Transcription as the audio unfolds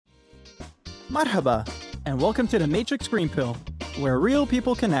Marhaba, and welcome to the Matrix Green Pill, where real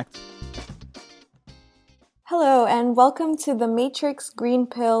people connect. Hello, and welcome to the Matrix Green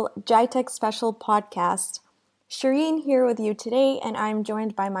Pill GITEX special podcast. Shireen here with you today, and I'm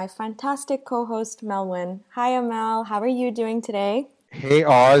joined by my fantastic co-host, Melwin. Hi, Amel. How are you doing today? Hey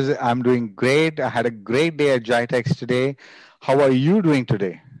Oz, I'm doing great. I had a great day at GITEX today. How are you doing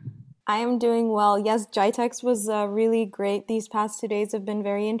today? I am doing well. Yes, GITEX was really great. These past 2 days have been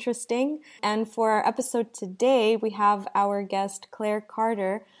very interesting. And for our episode today, we have our guest, Claire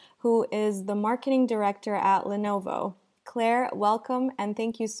Carter, who is the marketing director at Lenovo. Claire, welcome, and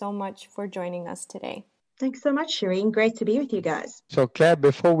thank you so much for joining us today. Thanks so much, Shireen. Great to be with you guys. So Claire,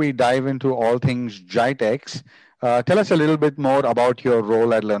 before we dive into all things GITEX, tell us a little bit more about your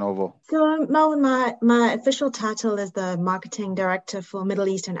role at Lenovo. So, Melvin, my official title is the Marketing Director for Middle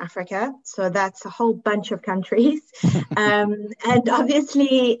East and Africa. So that's a whole bunch of countries. And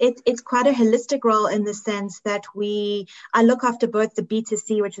obviously, it's quite a holistic role in the sense that I look after both the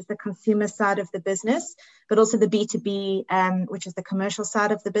B2C, which is the consumer side of the business, but also the B2B, which is the commercial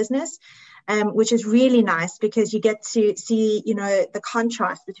side of the business, which is really nice because you get to see, the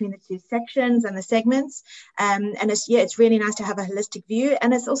contrast between the two sections and the segments. And it's really nice to have a holistic view.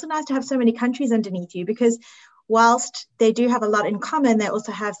 And it's also nice to have so many countries underneath you because whilst they do have a lot in common, they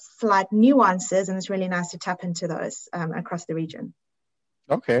also have slight nuances. And it's really nice to tap into those across the region.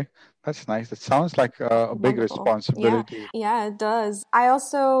 Okay, that's nice. It sounds like a big responsibility. Yeah, it does. I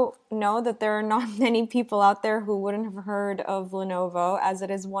also know that there are not many people out there who wouldn't have heard of Lenovo, as it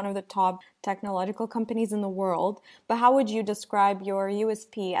is one of the top technological companies in the world. But how would you describe your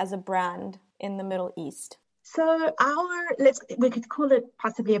USP as a brand in the Middle East? So we could call it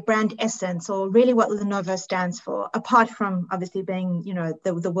possibly a brand essence, or really what Lenovo stands for, apart from obviously being,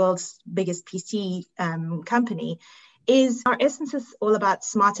 the world's biggest PC company, is our essence is all about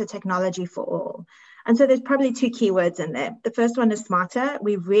smarter technology for all. And so there's probably two keywords in there. The first one is smarter.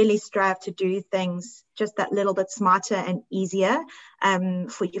 We really strive to do things just that little bit smarter and easier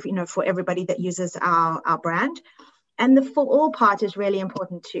for everybody that uses our brand. And the for all part is really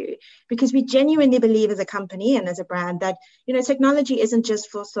important too, because we genuinely believe as a company and as a brand that, technology isn't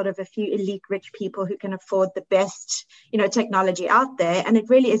just for sort of a few elite rich people who can afford the best, technology out there. And it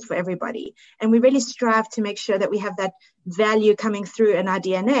really is for everybody. And we really strive to make sure that we have that value coming through in our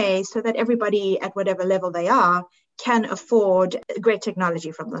DNA so that everybody at whatever level they are can afford great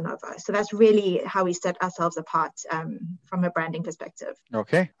technology from Lenovo. So that's really how we set ourselves apart from a branding perspective.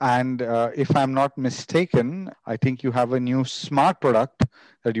 Okay. And if I'm not mistaken, I think you have a new smart product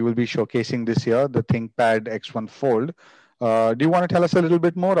that you will be showcasing this year, the ThinkPad X1 Fold. Do you want to tell us a little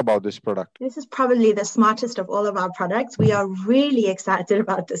bit more about this product? This is probably the smartest of all of our products. We are really excited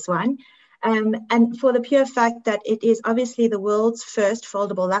about this one. And for the pure fact that it is obviously the world's first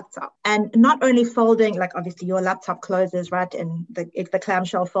foldable laptop. And not only folding, like obviously your laptop closes, right, and the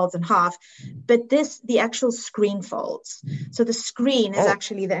clamshell folds in half, but the actual screen folds. So the screen is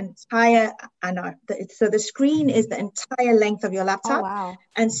actually the entire, so the screen is the entire length of your laptop. Oh, wow.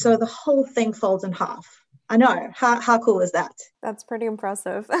 And so the whole thing folds in half. I know. How cool is that? That's pretty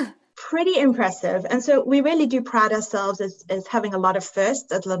impressive. Pretty impressive. And so we really do pride ourselves as having a lot of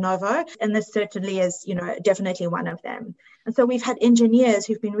firsts at Lenovo. And this certainly is, definitely one of them. And so we've had engineers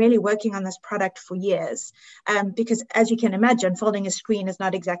who've been really working on this product for years because as you can imagine, folding a screen is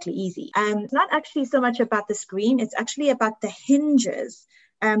not exactly easy. It's not actually so much about the screen. It's actually about the hinges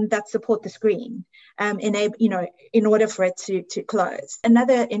that support the screen in order for it to close.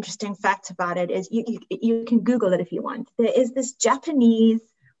 Another interesting fact about it is you can Google it if you want. There is this Japanese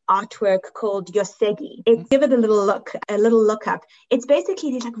artwork called yosegi. Give it a little look up. It's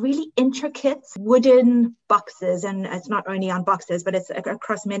basically these like really intricate wooden boxes, and it's not only on boxes, but it's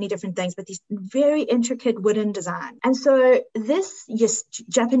across many different things, but these very intricate wooden design. And so this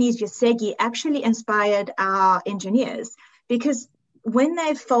Japanese yosegi actually inspired our engineers because when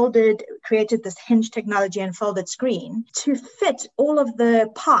they created this hinge technology and folded screen to fit all of the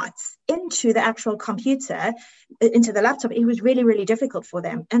parts into the actual computer, into the laptop, it was really, really difficult for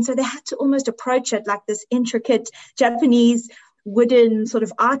them. And so they had to almost approach it like this intricate Japanese wooden sort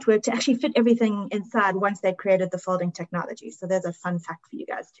of artwork to actually fit everything inside once they created the folding technology. So there's a fun fact for you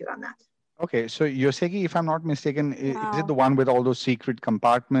guys too on that. Okay, so Yosegi, if I'm not mistaken, is it the one with all those secret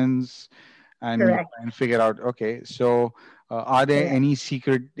compartments? And Correct. And figure out, okay, so are there any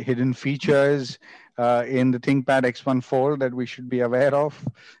secret hidden features in the ThinkPad X1 Fold that we should be aware of?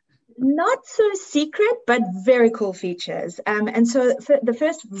 Not so secret, but very cool features. And so the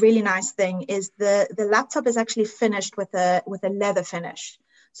first really nice thing is the laptop is actually finished with a leather finish.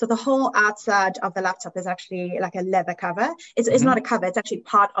 So the whole outside of the laptop is actually like a leather cover. It's not a cover, it's actually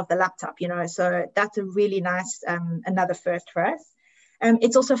part of the laptop, so that's a really nice, another first for us.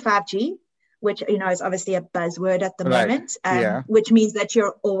 It's also 5G, which, is obviously a buzzword at the moment, which means that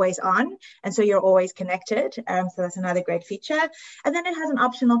you're always on. And so you're always connected. So that's another great feature. And then it has an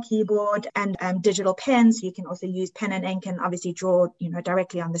optional keyboard and digital pen. So you can also use pen and ink and obviously draw,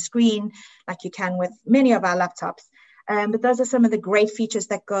 directly on the screen like you can with many of our laptops. But those are some of the great features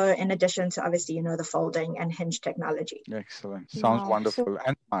that go in addition to obviously, the folding and hinge technology. Excellent. Sounds wonderful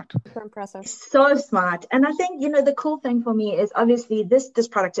and smart. Super impressive. So smart. And I think, the cool thing for me is obviously this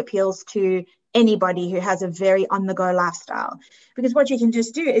product appeals to anybody who has a very on-the-go lifestyle. Because what you can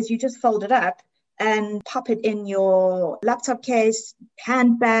just do is you just fold it up and pop it in your laptop case,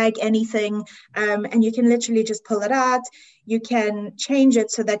 handbag, anything, and you can literally just pull it out. You can change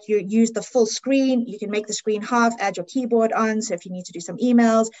it so that you use the full screen. You can make the screen half, add your keyboard on. So if you need to do some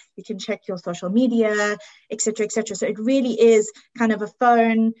emails, you can check your social media, et cetera, et cetera. So it really is kind of a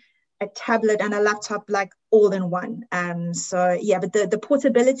phone, a tablet, and a laptop, like all in one. But the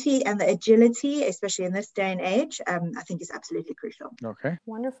portability and the agility, especially in this day and age, I think is absolutely crucial. Okay.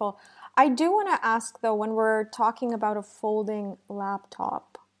 Wonderful. I do want to ask though, when we're talking about a folding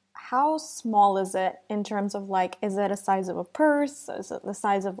laptop, how small is it in terms of is it a size of a purse? Is it the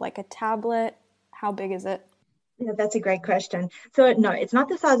size of a tablet? How big is it? Yeah, that's a great question. So no, it's not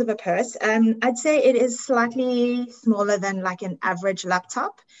the size of a purse. I'd say it is slightly smaller than an average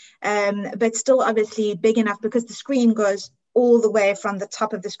laptop, but still obviously big enough because the screen goes all the way from the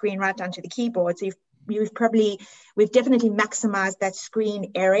top of the screen right down to the keyboard. So we've definitely maximized that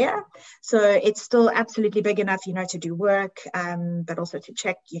screen area. So it's still absolutely big enough, to do work, but also to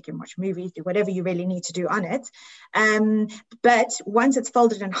check. You can watch movies, do whatever you really need to do on it. But once it's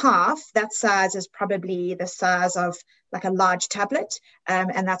folded in half, that size is probably the size of a large tablet.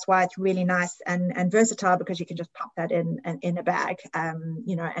 And that's why it's really nice and versatile, because you can just pop that in a bag,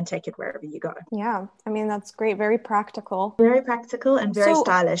 and take it wherever you go. Yeah, I mean, that's great. Very practical. Very practical and very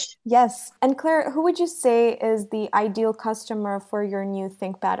stylish. Yes. And Claire, who would you say is the ideal customer for your new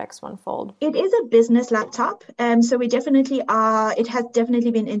ThinkPad X1 Fold? It is a business laptop. So we definitely are, it has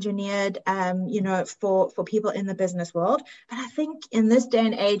definitely been engineered, for people in the business world. But I think in this day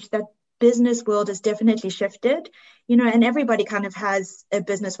and age, that business world has definitely shifted, and everybody kind of has a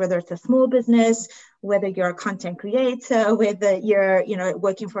business, whether it's a small business, whether you're a content creator, whether you're,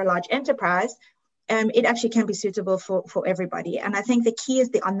 working for a large enterprise. It actually can be suitable for everybody. And I think the key is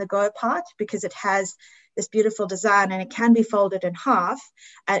the on-the-go part, because it has this beautiful design and it can be folded in half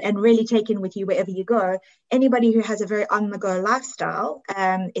and really taken with you wherever you go. Anybody who has a very on-the-go lifestyle,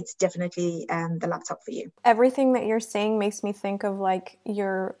 it's definitely the laptop for you. Everything that you're saying makes me think of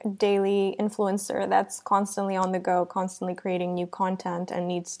your daily influencer that's constantly on the go, constantly creating new content and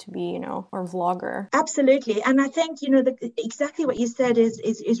needs to be, or vlogger. Absolutely. And I think, exactly what you said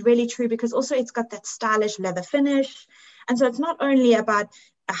is really true, because also it's got that stylish leather finish. And so it's not only about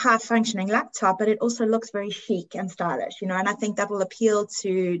a high-functioning laptop, but it also looks very chic and stylish, and I think that will appeal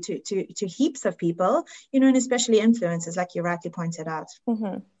to heaps of people, and especially influencers, like you rightly pointed out.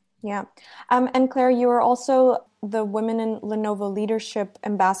 Mm-hmm. Yeah. And Claire, you are also the Women in Lenovo Leadership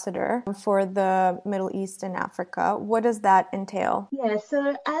Ambassador for the Middle East and Africa. What does that entail? Yeah,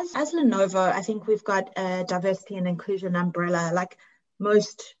 so as Lenovo, I think we've got a diversity and inclusion umbrella, like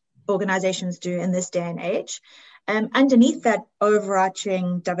most organizations do in this day and age. Underneath that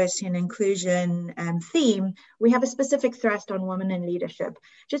overarching diversity and inclusion theme, we have a specific thrust on women in leadership,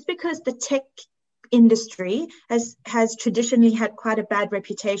 just because the tech industry has traditionally had quite a bad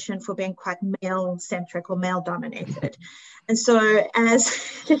reputation for being quite male-centric or male-dominated. And so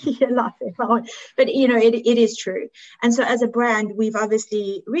you're laughing, but it is true. And so as a brand, we've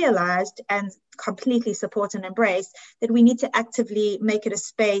obviously realized and completely support and embrace that we need to actively make it a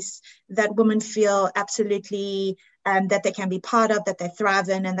space that women feel absolutely that they can be part of, that they thrive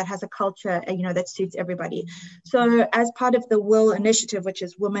in, and that has a culture, that suits everybody. So as part of the WIL initiative, which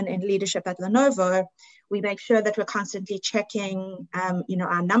is Women in Leadership at Lenovo, we make sure that we're constantly checking,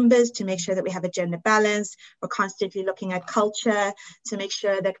 our numbers to make sure that we have a gender balance. We're constantly looking at culture to make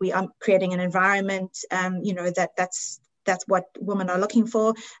sure that we are creating an environment, that's what women are looking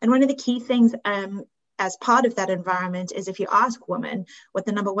for. And one of the key things as part of that environment is, if you ask women what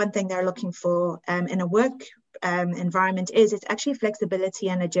the number one thing they're looking for in a work environment is, it's actually flexibility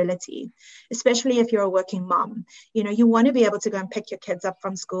and agility, especially if you're a working mom. You want to be able to go and pick your kids up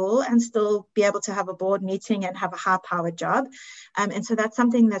from school and still be able to have a board meeting and have a high-powered job. And so that's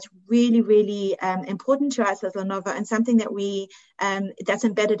something that's really, really important to us as Lenovo, and something that that's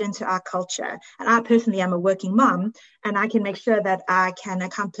embedded into our culture. And I personally am a working mom, and I can make sure that I can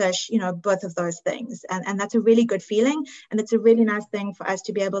accomplish, both of those things. And that's a really good feeling. And it's a really nice thing for us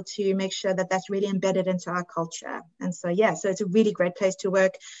to be able to make sure that that's really embedded into our culture. And so, so it's a really great place to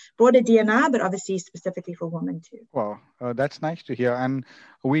work, broader D&I, but obviously specifically for women too. Wow, that's nice to hear. And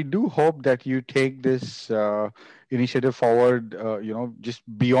we do hope that you take this initiative forward, just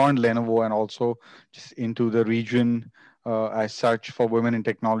beyond Lenovo and also just into the region as such for women in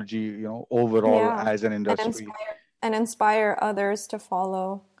technology, overall as an industry. And inspire others to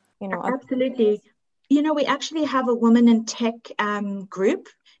follow, Absolutely. We actually have a Women in Tech group.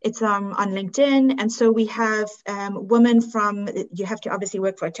 It's on LinkedIn. And so we have women you have to obviously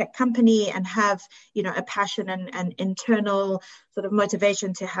work for a tech company and have, a passion and internal sort of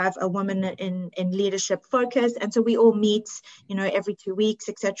motivation to have a woman in leadership focus. And so we all meet, every 2 weeks,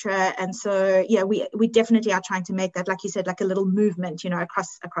 etc. And so, we definitely are trying to make that, like you said, like a little movement,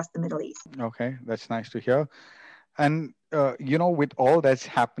 across the Middle East. Okay, that's nice to hear. And, with all that's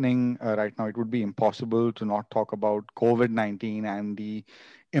happening right now, it would be impossible to not talk about COVID-19 and the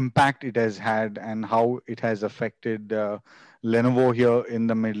impact it has had and how it has affected Lenovo here in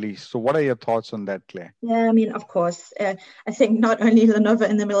the Middle East. So what are your thoughts on that, Claire? Yeah, I mean, of course, I think not only Lenovo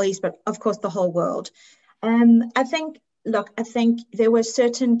in the Middle East, but of course the whole world. I think there were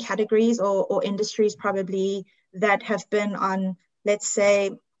certain categories or industries probably that have been on, let's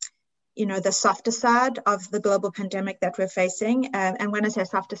say, the softer side of the global pandemic that we're facing. And when I say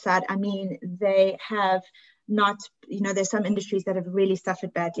softer side, I mean they have not, there's some industries that have really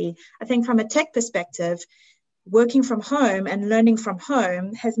suffered badly. I think from a tech perspective, working from home and learning from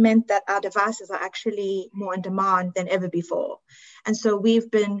home has meant that our devices are actually more in demand than ever before. And so we've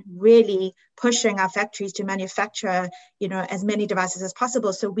been really pushing our factories to manufacture, as many devices as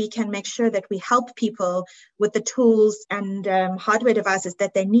possible so we can make sure that we help people with the tools and hardware devices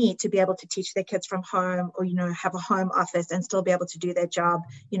that they need to be able to teach their kids from home or, have a home office and still be able to do their job,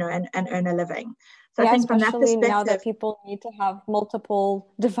 and earn a living. So I think from that perspective, now that people need to have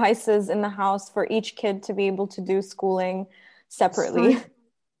multiple devices in the house for each kid to be able to do schooling separately.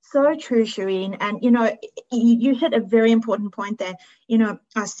 So true, Shireen. And, you hit a very important point there.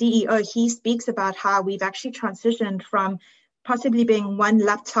 Our CEO, he speaks about how we've actually transitioned from possibly being one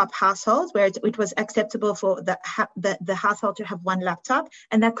laptop household where it was acceptable for the household to have one laptop.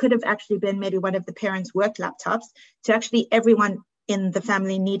 And that could have actually been maybe one of the parents' work laptops to actually everyone in the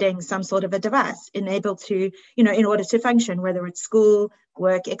family needing some sort of a device enabled to, in order to function, whether it's school,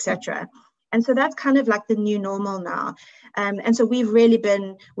 work, etc. And so that's kind of like the new normal now. And so we've really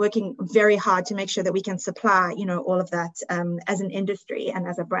been working very hard to make sure that we can supply, all of that as an industry and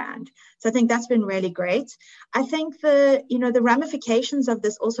as a brand. So I think that's been really great. I think the ramifications of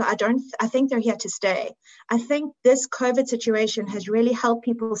this also, I think they're here to stay. I think this COVID situation has really helped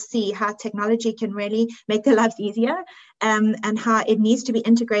people see how technology can really make their lives easier and how it needs to be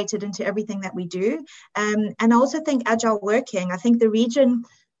integrated into everything that we do. And I also think agile working, I think the region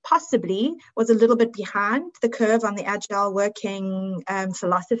possibly was a little bit behind the curve on the agile working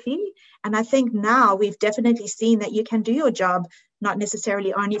philosophy. And I think now we've definitely seen that you can do your job not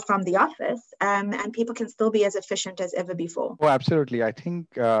necessarily only from the office, and people can still be as efficient as ever before. Oh, absolutely. I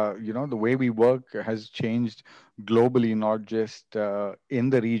think, the way we work has changed globally, not just in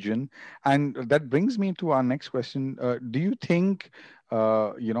the region. And that brings me to our next question. Do you think,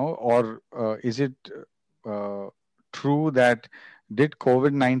 or is it true that did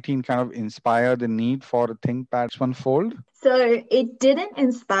COVID-19 kind of inspire the need for a ThinkPad X1 Fold? So it didn't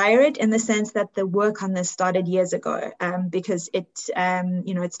inspire it in the sense that the work on this started years ago, because it's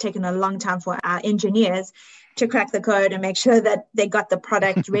taken a long time for our engineers to crack the code and make sure that they got the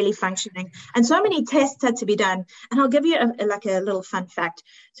product really functioning. And so many tests had to be done. And I'll give you a little fun fact.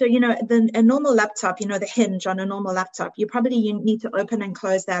 So, a normal laptop, the hinge on a normal laptop, you need to open and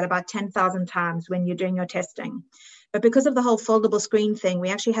close that about 10,000 times when you're doing your testing. But because of the whole foldable screen thing, we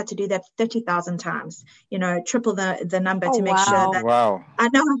actually had to do that 30,000 times, triple the number to make sure that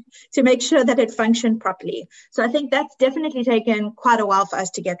to make sure that it functioned properly. So I think that's definitely taken quite a while for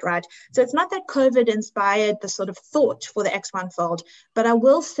us to get right. So it's not that COVID inspired the sort of thought for the X1 Fold, but I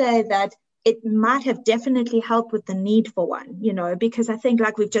will say that it might have definitely helped with the need for one, because I think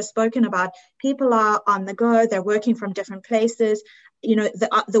like we've just spoken about, people are on the go, they're working from different places.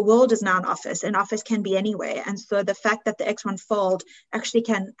 The world is now an office. An office can be anywhere. And so the fact that the X1 Fold actually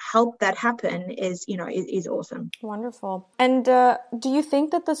can help that happen is awesome. Wonderful. And do you think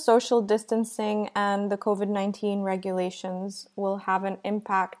that the social distancing and the COVID-19 regulations will have an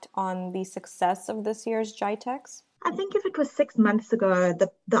impact on the success of this year's GITEX? I think if it was 6 months ago,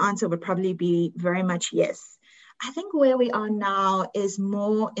 the answer would probably be very much yes. I think where we are now is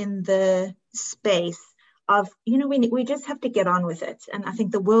more in the space of, we just have to get on with it. And I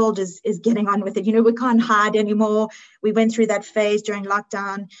think the world is getting on with it. We can't hide anymore. We went through that phase during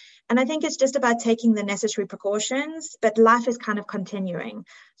lockdown. And I think it's just about taking the necessary precautions, but life is kind of continuing.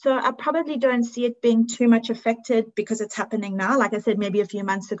 So I probably don't see it being too much affected because it's happening now. Like I said, maybe a few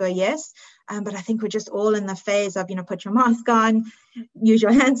months ago, yes. But I think we're just all in the phase of, put your mask on, use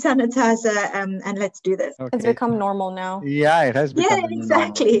your hand sanitizer, and let's do this. It's become normal now. Yeah, it has become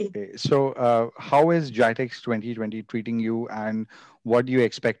exactly. Okay. So how is GITEX 2020 treating you, and what do you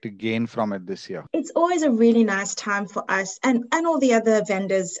expect to gain from it this year? It's always a really nice time for us and all the other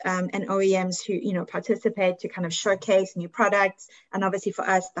vendors and OEMs who, participate to kind of showcase new products. And obviously for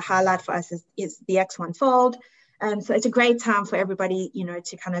us, the highlight for us is the X1 Fold. So it's a great time for everybody,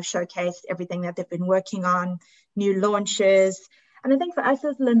 to kind of showcase everything that they've been working on, new launches. And I think for us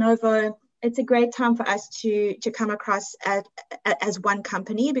as Lenovo, it's a great time for us to come across as one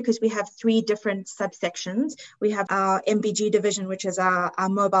company, because we have three different subsections. We have our MBG division, which is our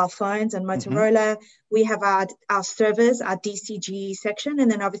mobile phones and Motorola. We have our servers, our DCG section, and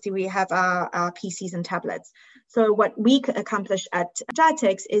then obviously we have our PCs and tablets. So what we accomplish at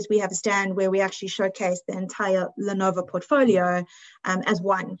GITEX is we have a stand where we actually showcase the entire Lenovo portfolio as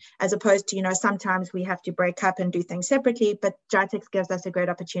one, as opposed to, sometimes we have to break up and do things separately, but GITEX gives us a great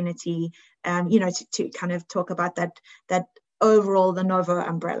opportunity, to kind of talk about that overall Lenovo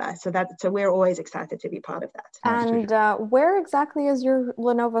umbrella. So we're always excited to be part of that. And where exactly is your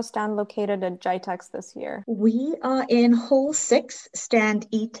Lenovo stand located at GITEX this year? We are in Hall 6,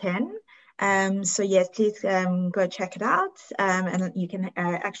 stand E10. So yes, please go check it out, and you can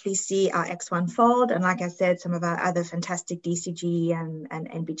actually see our X1 Fold, and like I said, some of our other fantastic DCG and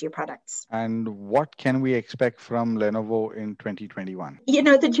NBG products. And what can we expect from Lenovo in 2021?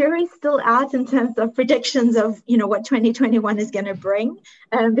 The jury's still out in terms of predictions of what 2021 is going to bring,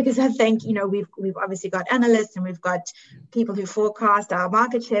 because I think we've obviously got analysts and we've got people who forecast our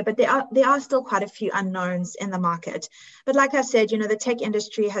market share, but there are still quite a few unknowns in the market. But like I said, the tech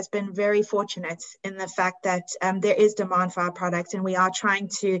industry has been very fortunate in the fact that there is demand for our products, and we are trying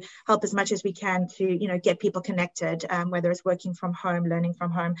to help as much as we can to get people connected, whether it's working from home, learning from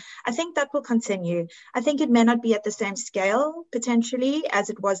home. I think that will continue. I think it may not be at the same scale potentially as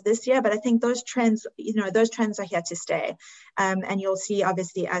it was this year, but I think those trends are here to stay, and you'll see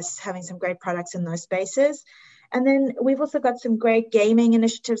obviously us having some great products in those spaces. And then we've also got some great gaming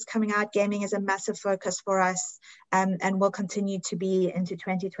initiatives coming out. Gaming is a massive focus for us, and will continue to be into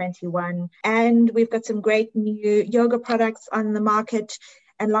 2021. And we've got some great new yoga products on the market.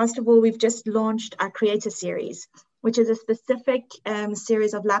 And last of all, we've just launched our Creator Series, which is a specific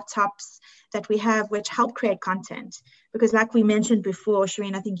series of laptops that we have which help create content. Because like we mentioned before,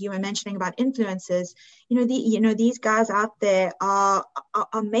 Shireen, I think you were mentioning about influencers, these guys out there are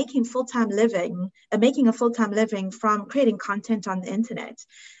making a full-time living from creating content on the internet.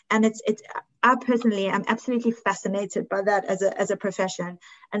 And I personally am absolutely fascinated by that as a profession.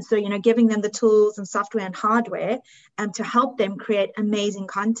 And so, giving them the tools and software and hardware to help them create amazing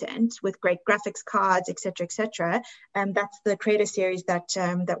content with great graphics cards, et cetera, that's the Creator Series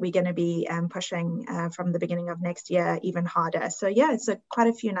that we're going to be pushing from the beginning of next year even harder. So yeah, it's quite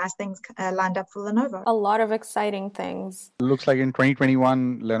a few nice things lined up for Lenovo. A lot of exciting things. Looks like in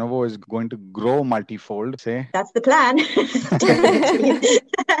 2021, Lenovo is going to grow multifold, say. That's the plan.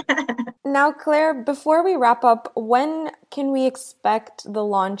 Now, Claire, before we wrap up, when can we expect the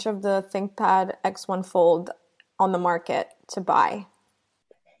launch of the ThinkPad X1 Fold on the market to buy?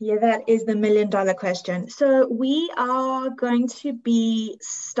 Yeah, that is the $1 million question. So we are going to be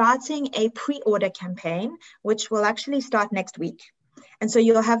starting a pre-order campaign, which will actually start next week. And so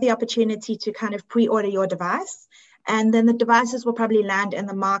you'll have the opportunity to kind of pre-order your device. And then the devices will probably land in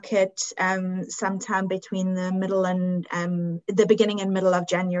the market sometime between the beginning and middle of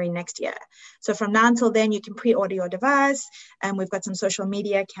January next year. So from now until then, you can pre-order your device. And we've got some social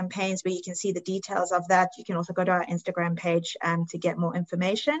media campaigns where you can see the details of that. You can also go to our Instagram page to get more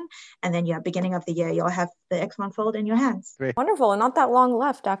information. And then, beginning of the year, you'll have the X1 Fold in your hands. Great. Wonderful. Not that long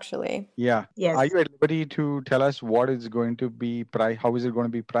left, actually. Yeah. Yes. Are you at liberty to tell us what is going to be how is it going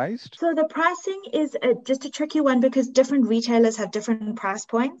to be priced? So the pricing is just a tricky one because different retailers have different price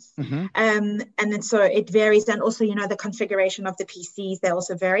points. And then so it varies. And also, the configuration of the PCs, they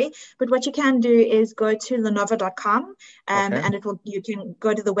also vary. But what you can do is go to lenovo.com and you can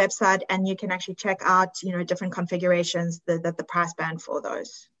go to the website and you can actually check out, different configurations, the price band for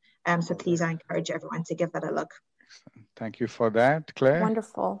those. So please, I encourage everyone to give that a look. Thank you for that, Claire.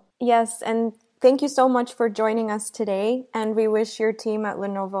 Wonderful. Yes, and Thank you so much for joining us today, and we wish your team at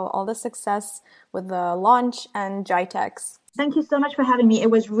Lenovo all the success with the launch and GITEX. Thank you so much for having me. It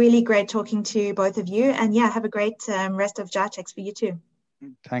was really great talking to both of you, and yeah, have a great rest of GITEX for you too.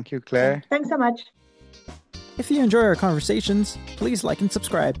 Thank you, Claire. Thanks so much. If you enjoy our conversations, please like and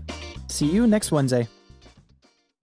subscribe. See you next Wednesday.